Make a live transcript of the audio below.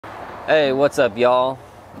Hey, what's up, y'all?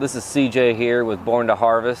 This is CJ here with Born to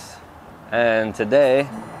Harvest, and today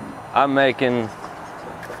I'm making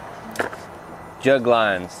jug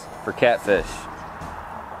lines for catfish.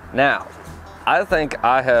 Now, I think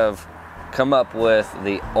I have come up with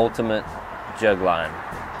the ultimate jug line.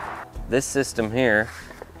 This system here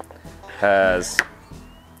has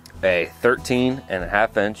a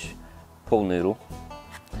 13.5 inch pool noodle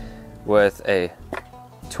with a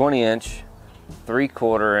 20 inch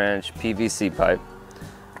 3/4 inch PVC pipe,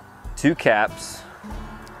 2 caps,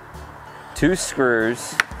 2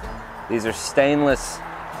 screws. These are stainless,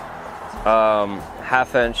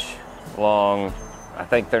 1/2 inch long. I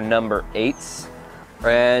think they're number 8s.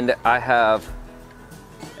 And I have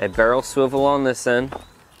a barrel swivel on this end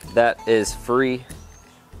that is free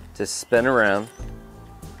to spin around,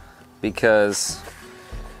 because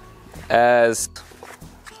as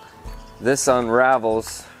this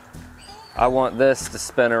unravels, I want this to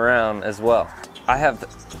spin around as well. I have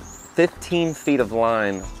 15 feet of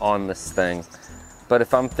line on this thing, but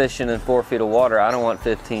if I'm fishing in 4 feet of water, I don't want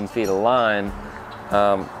 15 feet of line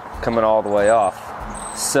coming all the way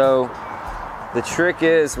off. So the trick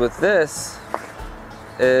is with this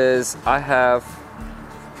is I have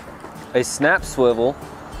a snap swivel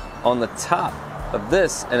on the top of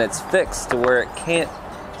this, and it's fixed to where it can't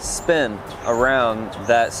spin around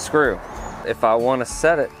that screw. If I want to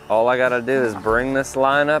set it, all I gotta do is bring this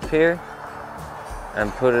line up here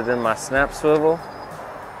and put it in my snap swivel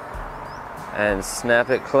and snap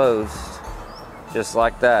it closed just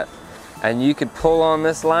like that. And you could pull on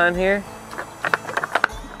this line here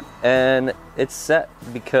and it's set,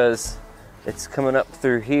 because it's coming up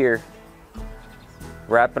through here,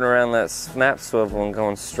 wrapping around that snap swivel and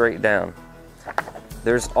going straight down.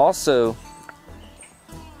 There's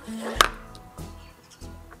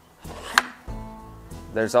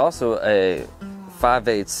also a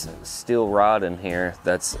 5/8 steel rod in here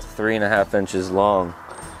that's 3.5 inches long,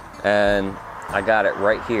 and I got it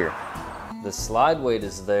right here. The slide weight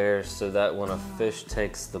is there so that when a fish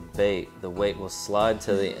takes the bait, the weight will slide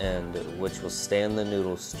to the end, which will stand the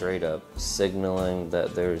noodle straight up, signaling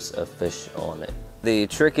that there's a fish on it. The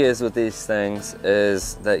trick is with these things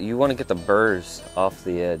is that you want to get the burrs off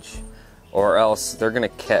the edge, or else they're going to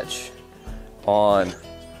catch on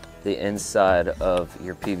the inside of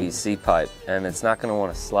your PVC pipe, and it's not going to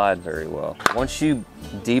want to slide very well. Once you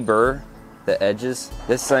deburr the edges,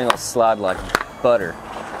 this thing will slide like butter.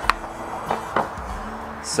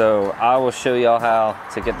 So I will show y'all how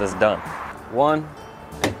to get this done. 1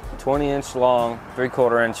 20 inch long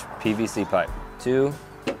 3/4 inch PVC pipe, 2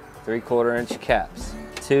 3/4 inch caps,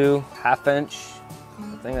 2 1/2 inch,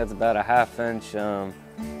 I think that's about a 1/2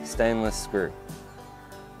 inch stainless screw.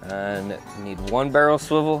 And you need 1 barrel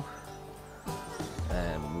swivel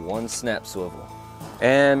and 1 snap swivel.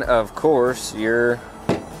 And of course your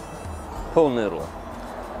pool noodle.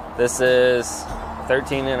 This is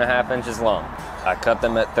 13.5 inches long. I cut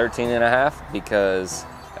them at 13.5 because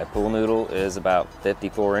a pool noodle is about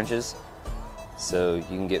 54 inches. So you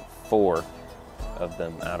can get 4 of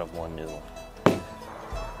them out of 1 noodle.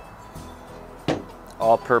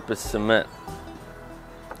 All-purpose cement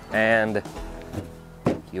and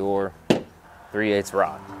your 3/8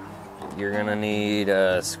 rod. You're gonna need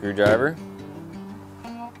a screwdriver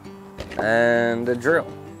and a drill.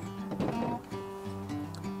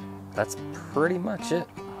 That's pretty much it.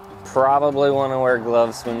 Probably want to wear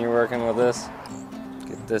gloves when you're working with this.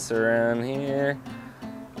 Get this around here.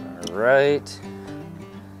 All right.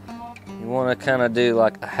 You want to kind of do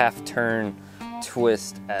like a 1/2 turn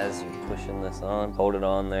twist as you're pushing this on. Hold it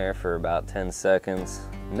on there for about 10 seconds.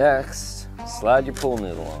 Next, slide your pool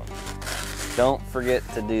noodle on. Don't forget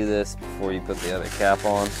to do this before you put the other cap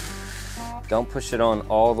on. Don't push it on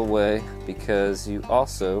all the way, because you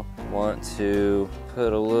also want to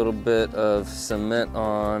put a little bit of cement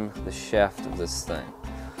on the shaft of this thing.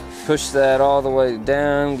 Push that all the way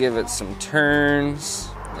down, give it some turns.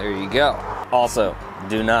 There you go. Also,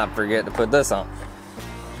 do not forget to put this on.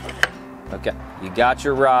 Okay, you got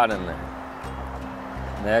your rod in there.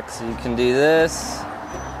 Next, you can do this.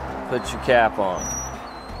 Put your cap on.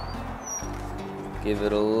 Give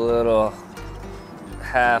it a little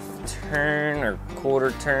 1/2 turn or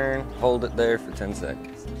 1/4 turn. Hold it there for 10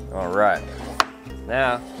 seconds. All right.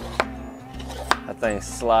 Now, that thing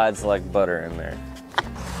slides like butter in there.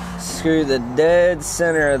 Screw the dead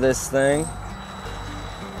center of this thing.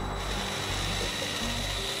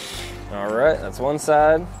 All right, that's one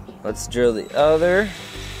side. Let's drill the other.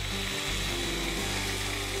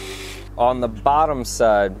 On the bottom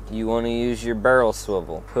side, you want to use your barrel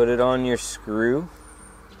swivel. Put it on your screw.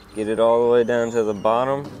 Get it all the way down to the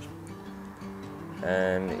bottom.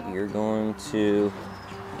 and you're going to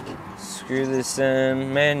screw this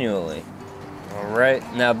in manually. Alright,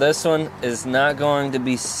 now this one is not going to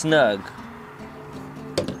be snug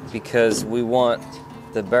because we want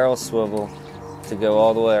the barrel swivel to go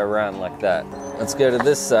all the way around like that. Let's go to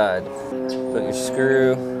this side. Put your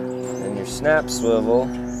screw and your snap swivel.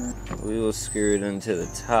 We will screw it into the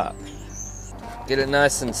top. Get it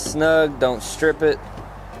nice and snug, don't strip it.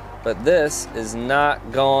 But this is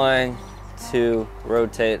not going to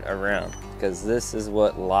rotate around because this is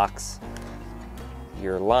what locks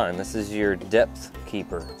your line. This is your depth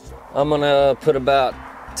keeper. I'm gonna put about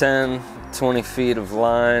 10-20 feet of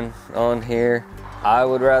line on here. I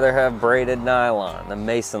would rather have braided nylon, the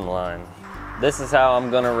Mason line. This is how I'm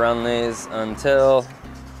gonna run these until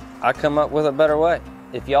I come up with a better way.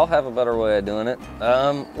 If y'all have a better way of doing it,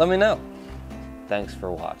 let me know. Thanks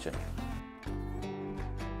for watching.